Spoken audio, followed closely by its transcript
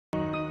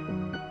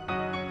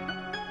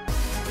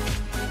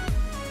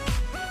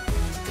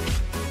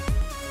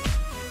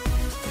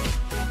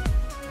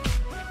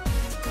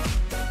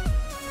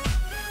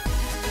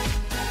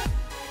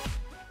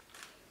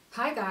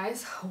Hi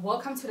guys,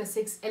 welcome to the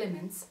 6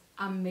 Elements,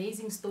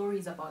 amazing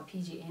stories about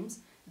PGMs,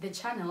 the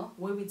channel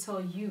where we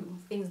tell you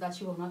things that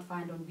you will not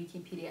find on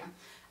Wikipedia.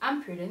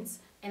 I'm Prudence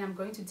and I'm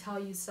going to tell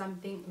you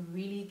something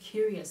really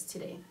curious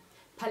today.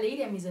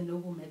 Palladium is a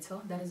noble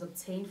metal that is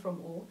obtained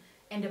from ore,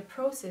 and the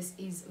process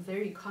is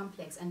very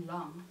complex and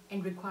long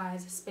and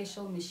requires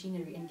special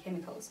machinery and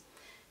chemicals.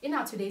 In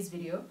our today's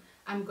video,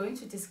 I'm going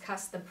to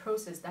discuss the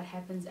process that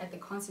happens at the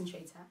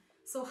concentrator.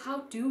 So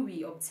how do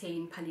we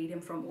obtain palladium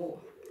from ore?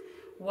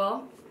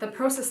 Well, the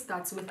process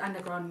starts with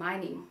underground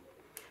mining,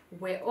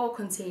 where ore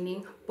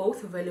containing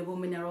both valuable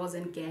minerals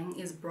and gangue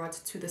is brought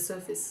to the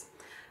surface.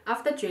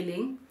 After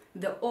drilling,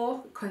 the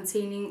ore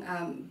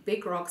containing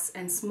big rocks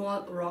and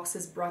small rocks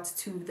is brought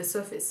to the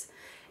surface,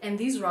 and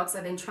these rocks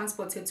are then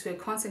transported to a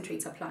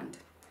concentrator plant.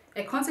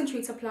 A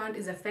concentrator plant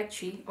is a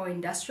factory or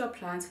industrial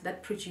plant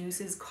that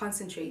produces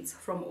concentrates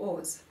from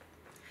ores.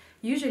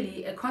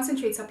 Usually, a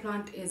concentrator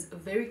plant is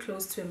very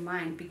close to a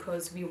mine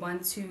because we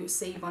want to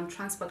save on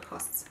transport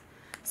costs.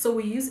 So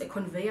we use a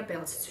conveyor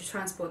belt to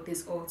transport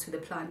this ore to the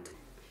plant.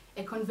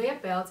 A conveyor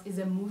belt is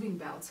a moving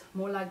belt,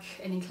 more like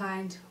an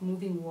inclined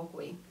moving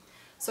walkway.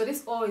 So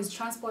this ore is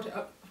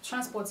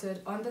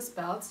transported on this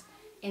belt,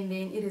 and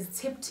then it is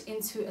tipped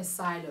into a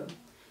silo.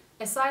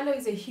 A silo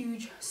is a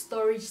huge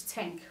storage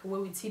tank where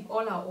we tip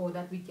all our ore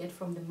that we get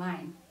from the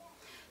mine.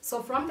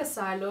 So from the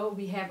silo,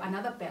 we have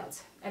another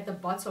belt at the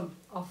bottom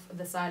of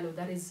the silo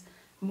that is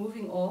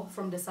moving ore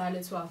from the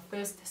silo to our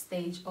first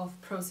stage of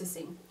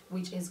processing,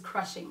 which is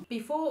crushing.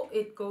 Before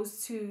it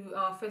goes to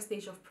our first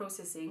stage of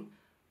processing,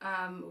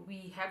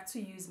 we have to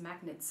use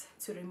magnets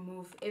to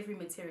remove every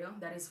material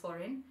that is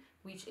foreign,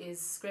 which is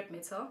scrap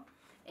metal,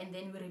 and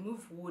then we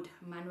remove wood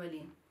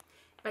manually.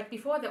 But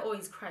before the ore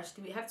is crushed,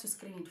 we have to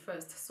screen it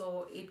first.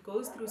 So it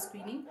goes through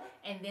screening,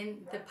 and then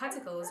the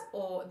particles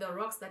or the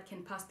rocks that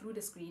can pass through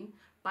the screen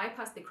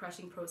bypass the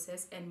crushing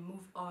process and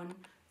move on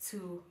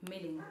to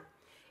milling.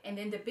 And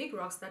then the big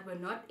rocks that were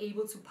not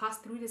able to pass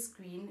through the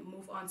screen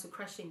move on to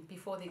crushing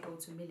before they go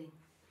to milling.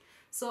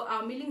 So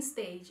our milling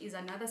stage is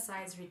another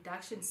size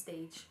reduction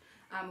stage,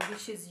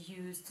 which is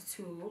used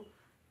to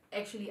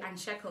actually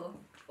unshackle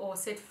or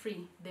set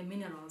free the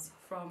minerals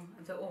from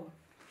the ore.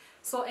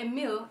 So a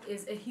mill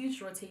is a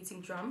huge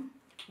rotating drum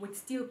with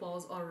steel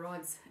balls or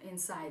rods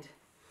inside,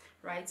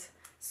 right?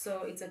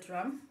 So it's a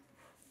drum.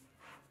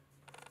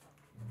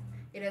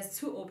 It has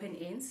two open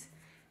ends.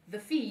 The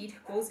feed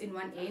goes in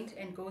one end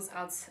and goes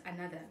out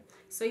another.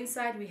 So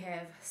inside we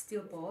have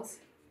steel balls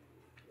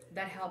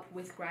that help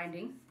with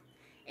grinding.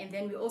 And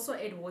then we also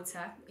add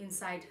water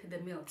inside the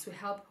mill to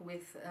help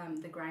with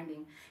the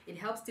grinding. It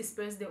helps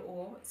disperse the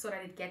ore so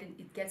that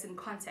it gets in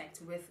contact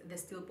with the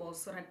steel balls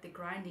so that the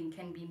grinding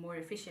can be more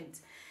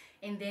efficient.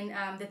 And then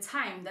the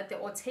time that the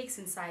ore takes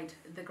inside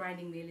the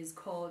grinding mill is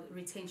called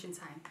retention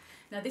time.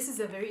 Now this is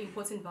a very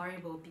important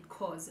variable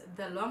because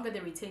the longer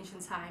the retention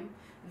time,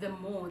 the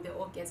more the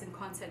ore gets in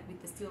contact with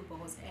the steel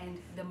balls and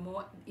the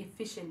more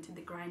efficient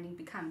the grinding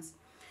becomes.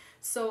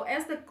 So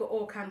as the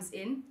ore comes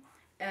in,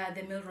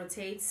 the mill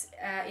rotates,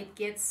 it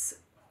gets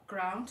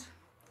ground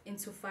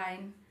into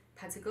fine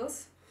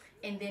particles,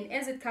 and then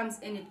as it comes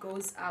in, it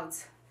goes out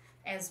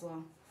as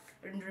well.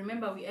 And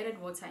remember, we added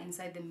water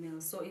inside the mill,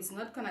 so it's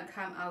not going to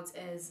come out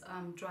as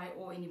dry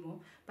ore anymore,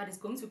 but it's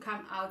going to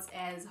come out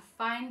as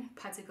fine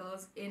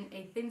particles in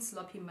a thin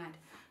sloppy mud.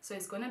 So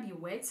it's going to be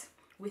wet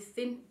with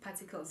thin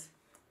particles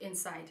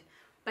inside,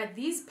 but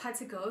these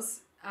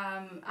particles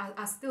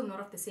are still not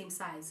of the same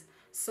size.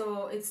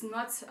 So it's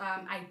not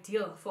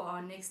ideal for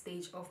our next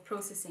stage of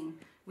processing,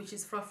 which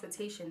is froth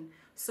flotation.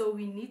 So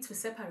we need to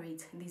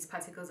separate these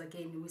particles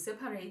again. We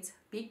separate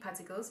big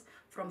particles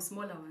from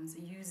smaller ones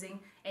using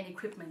an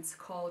equipment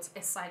called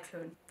a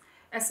cyclone.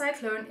 A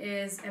cyclone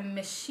is a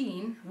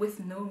machine with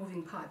no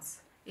moving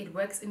parts. It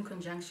works in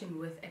conjunction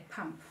with a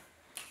pump,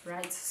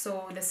 right?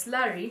 So the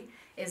slurry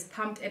is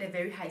pumped at a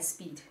very high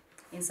speed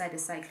inside a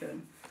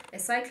cyclone. A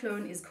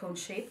cyclone is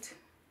cone-shaped,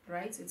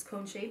 right? It's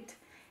cone-shaped.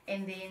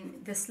 And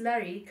then the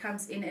slurry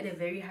comes in at a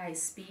very high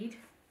speed.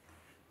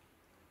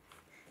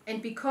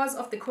 And because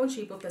of the cone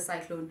shape of the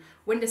cyclone,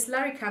 when the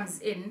slurry comes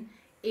in,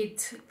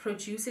 it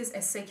produces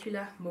a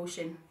circular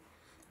motion,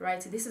 right?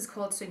 This is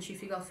called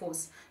centrifugal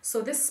force.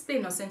 So this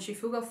spin or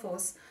centrifugal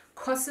force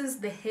causes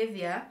the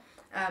heavier,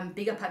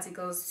 bigger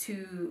particles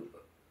to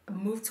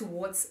move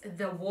towards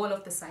the wall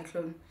of the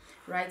cyclone,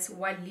 right,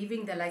 while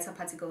leaving the lighter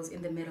particles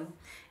in the middle.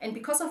 And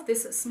because of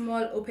this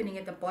small opening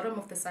at the bottom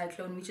of the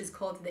cyclone, which is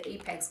called the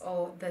apex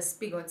or the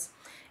spigot,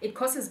 it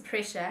causes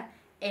pressure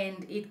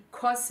and it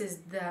causes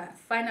the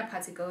finer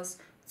particles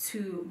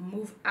to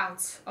move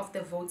out of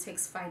the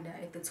vortex finder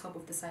at the top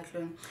of the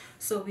cyclone.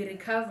 So we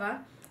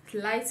recover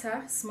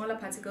lighter, smaller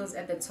particles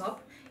at the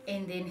top,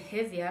 and then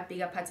heavier,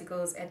 bigger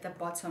particles at the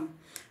bottom,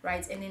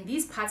 right? And then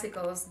these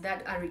particles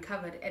that are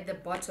recovered at the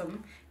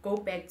bottom go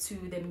back to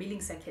the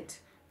milling circuit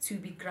to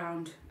be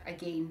ground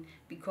again,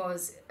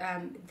 because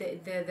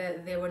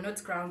they were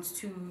not ground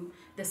to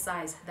the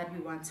size that we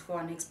want for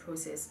our next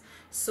process.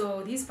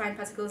 So these fine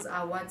particles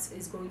are what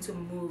is going to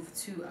move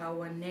to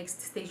our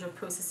next stage of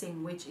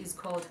processing, which is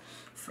called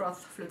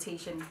froth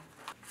flotation.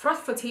 Froth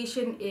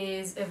flotation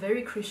is a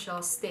very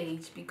crucial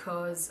stage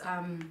because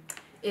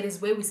it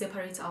is where we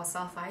separate our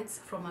sulfides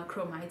from our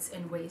chromides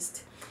and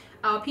waste.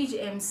 Our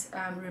PGMs,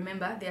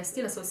 remember, they are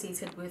still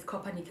associated with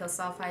copper nickel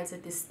sulfides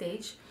at this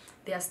stage.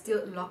 They are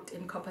still locked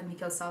in copper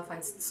nickel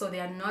sulfides, so they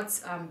are not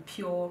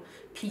pure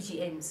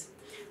PGMs.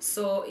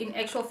 So in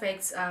actual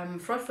fact,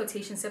 froth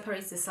flotation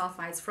separates the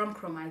sulfides from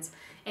chromides.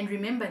 And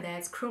remember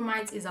that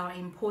chromite is our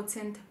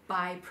important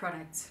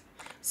byproduct.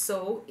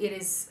 So it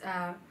is,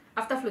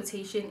 after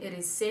flotation, it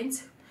is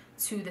sent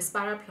to the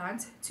spiral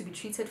plant to be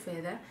treated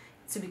further,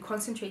 to be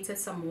concentrated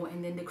some more,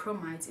 and then the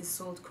chromite is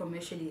sold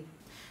commercially.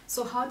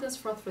 So how does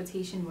froth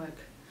flotation work?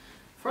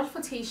 Froth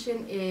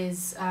flotation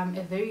is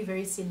a very,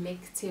 very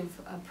selective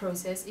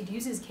process. It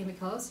uses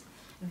chemicals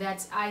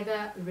that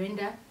either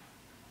render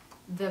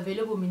the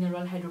valuable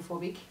mineral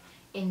hydrophobic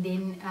and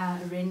then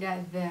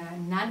render the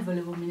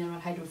non-valuable mineral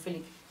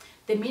hydrophilic.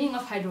 The meaning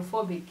of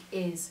hydrophobic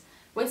is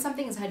when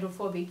something is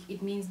hydrophobic,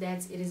 it means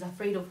that it is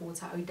afraid of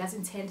water, or it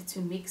doesn't tend to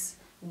mix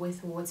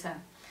with water.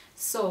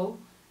 So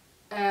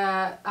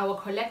our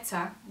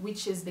collector,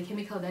 which is the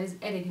chemical that is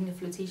added in the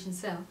flotation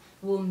cell,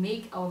 will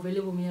make our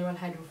valuable mineral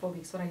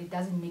hydrophobic so that it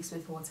doesn't mix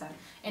with water.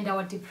 And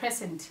our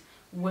depressant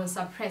will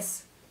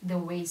suppress the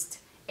waste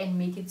and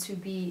make it to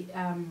be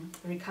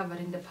recovered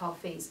in the pulp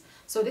phase.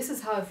 So this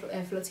is how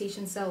a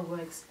flotation cell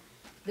works.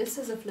 This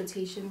is a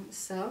flotation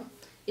cell.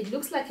 It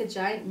looks like a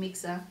giant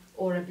mixer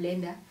or a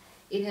blender.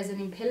 It has an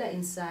impeller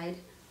inside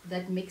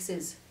that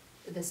mixes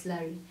the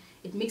slurry.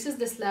 It mixes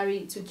the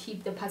slurry to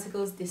keep the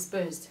particles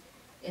dispersed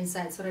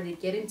inside so that they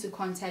get into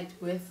contact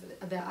with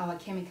our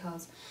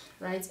chemicals,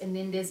 right? And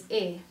then there's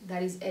air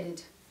that is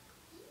added,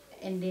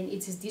 and then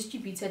it is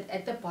distributed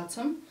at the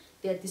bottom.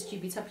 There are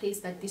distributor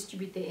plates that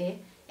distribute the air,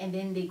 and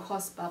then they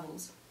cause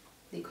bubbles.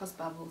 They cause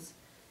bubbles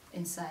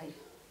inside,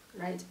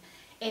 right?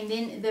 And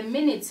then the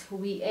minute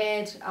we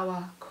add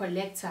our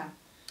collector,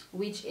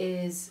 which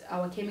is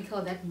our chemical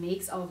that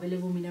makes our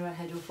valuable mineral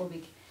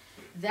hydrophobic,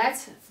 that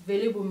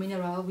valuable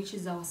mineral, which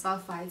is our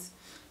sulfides,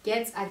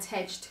 gets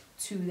attached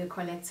to the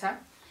collector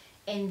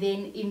and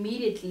then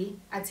immediately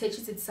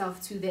attaches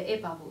itself to the air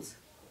bubbles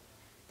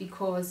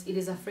because it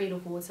is afraid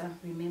of water.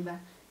 Remember,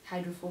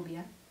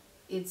 hydrophobia,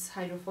 it's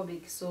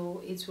hydrophobic,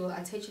 so it will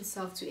attach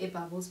itself to air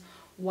bubbles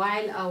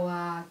while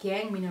our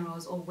gang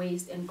minerals or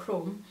waste and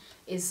chrome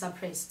is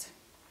suppressed.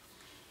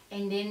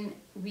 And then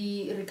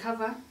we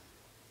recover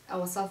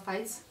our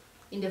sulfides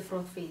in the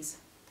froth phase.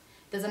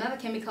 There's another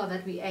chemical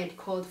that we add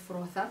called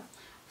frother.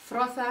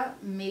 Frother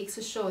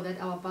makes sure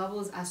that our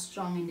bubbles are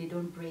strong and they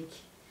don't break,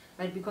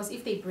 right? Because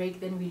if they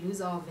break, then we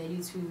lose our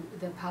value to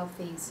the pulp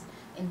phase,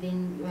 and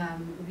then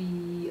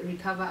we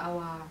recover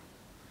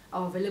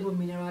our valuable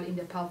mineral in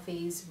the pulp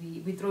phase.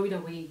 We throw it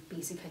away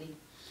basically.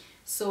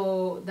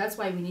 So that's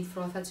why we need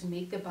frother, to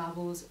make the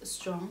bubbles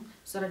strong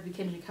so that we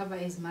can recover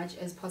as much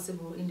as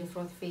possible in the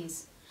froth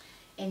phase.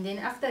 And then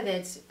after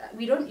that,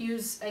 we don't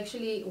use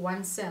actually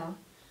one cell,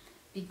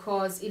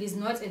 because it is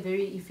not a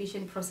very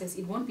efficient process.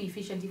 It won't be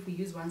efficient if we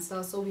use one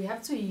cell, so we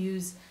have to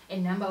use a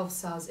number of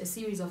cells, a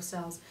series of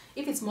cells.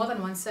 If it's more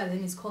than one cell,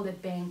 then it's called a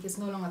bank. It's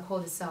no longer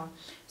called a cell.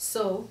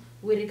 So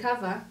we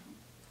recover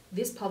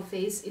this pulp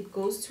phase, it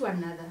goes to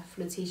another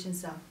flotation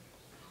cell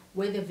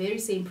where the very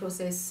same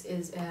process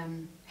is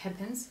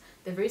happens.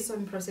 The very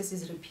same process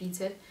is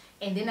repeated,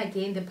 and then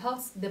again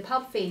the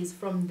pulp phase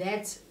from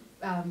that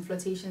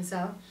flotation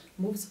cell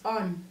moves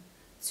on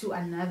to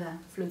another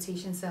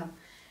flotation cell.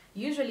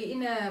 Usually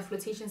in a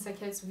flotation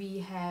circuit, we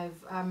have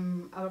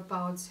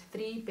about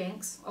 3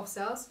 banks of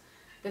cells.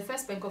 The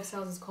first bank of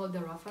cells is called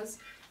the roughers.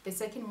 The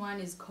second one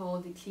is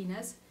called the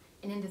cleaners.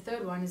 And then the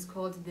third one is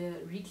called the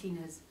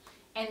recleaners.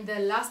 And the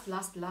last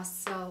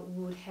cell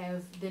would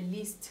have the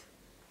least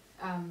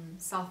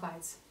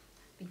sulfides,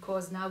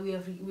 because now we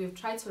have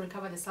tried to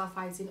recover the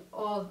sulfides in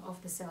all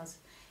of the cells.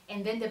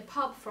 And then the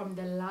pulp from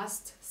the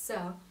last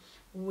cell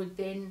would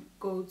then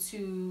go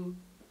to,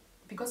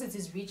 because it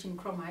is rich in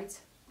chromite,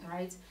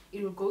 right,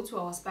 it will go to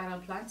our spiral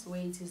plant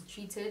where it is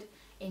treated,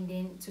 and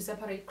then to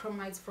separate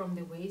chromites from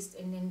the waste,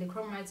 and then the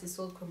chromites is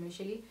sold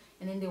commercially,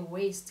 and then the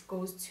waste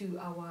goes to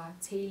our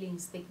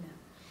tailings thickener.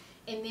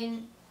 And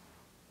then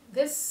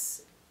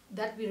this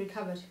that we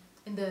recovered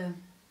in the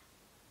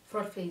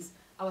froth phase,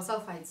 our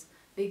sulfides,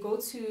 they go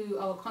to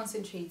our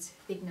concentrate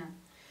thickener.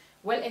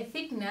 Well, a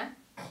thickener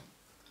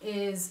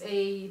is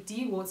a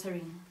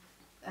dewatering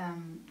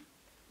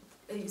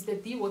is the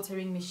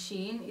dewatering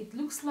machine. It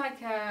looks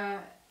like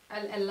a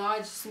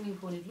large swimming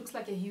pool. It looks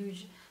like a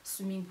huge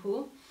swimming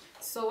pool.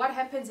 So what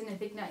happens in a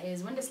thickener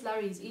is when the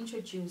slurry is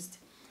introduced,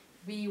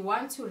 we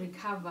want to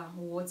recover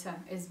water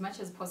as much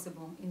as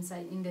possible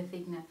inside in the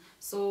thickener.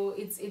 So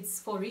it's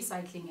for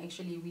recycling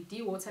actually. We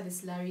dewater the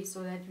slurry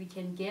so that we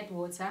can get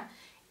water,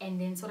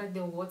 and then so that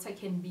the water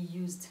can be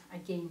used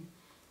again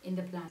in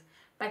the plant.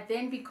 But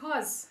then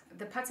because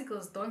the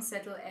particles don't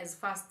settle as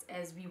fast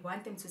as we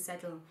want them to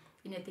settle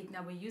in a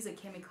thickener, we use a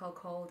chemical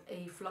called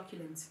a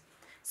flocculant.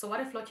 So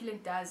what a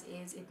flocculant does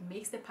is it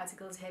makes the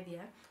particles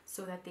heavier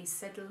so that they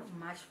settle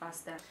much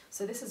faster.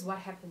 So this is what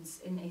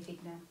happens in a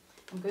thickener.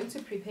 I'm going to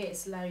prepare a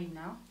slurry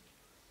now.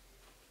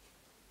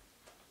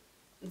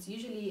 It's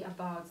usually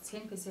about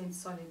 10%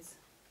 solids.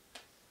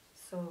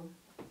 So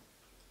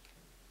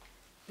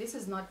this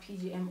is not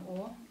PGM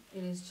ore,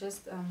 it is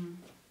just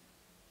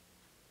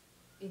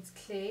it's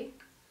clay,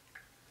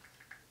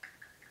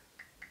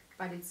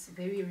 but it's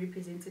very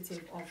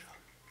representative of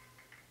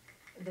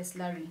the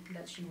slurry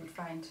that you would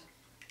find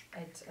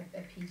at a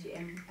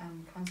PGM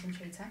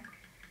concentrator.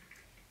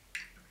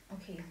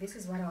 Okay, this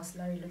is what our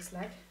slurry looks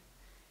like,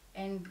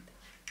 and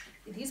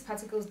these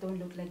particles don't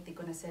look like they're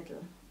gonna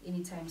settle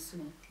anytime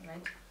soon,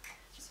 right?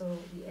 So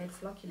we add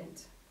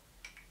flocculant.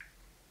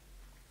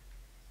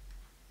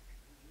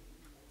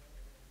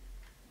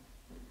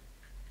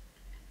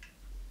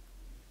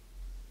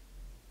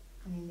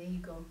 And then there you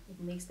go, it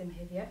makes them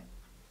heavier,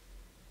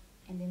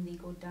 and then they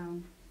go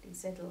down, they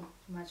settle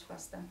much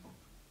faster.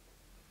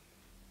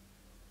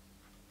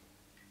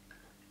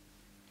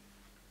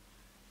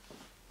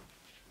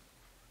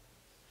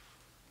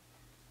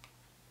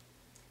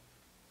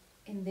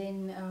 And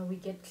then we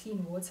get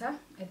clean water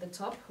at the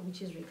top,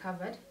 which is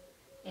recovered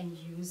and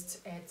used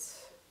at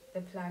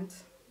the plant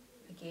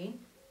again.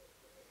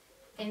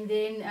 And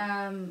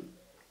then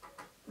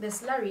the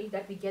slurry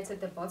that we get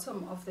at the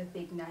bottom of the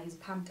thickener is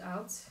pumped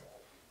out,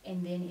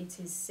 and then it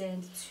is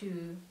sent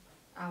to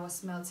our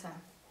smelter.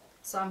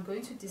 So I'm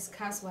going to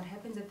discuss what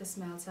happens at the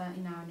smelter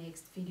in our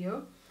next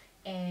video,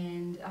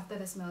 and after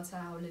the smelter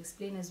I will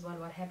explain as well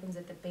what happens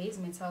at the base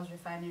metals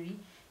refinery,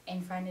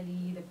 and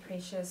finally the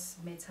precious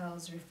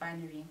metals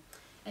refinery.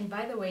 And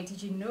by the way,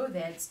 did you know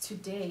that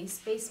today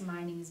space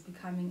mining is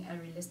becoming a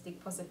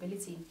realistic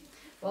possibility?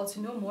 Well, to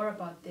know more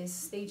about this,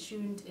 stay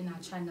tuned in our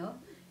channel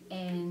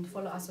and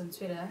follow us on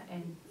Twitter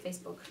and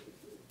Facebook.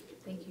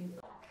 Thank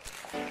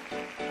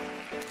you.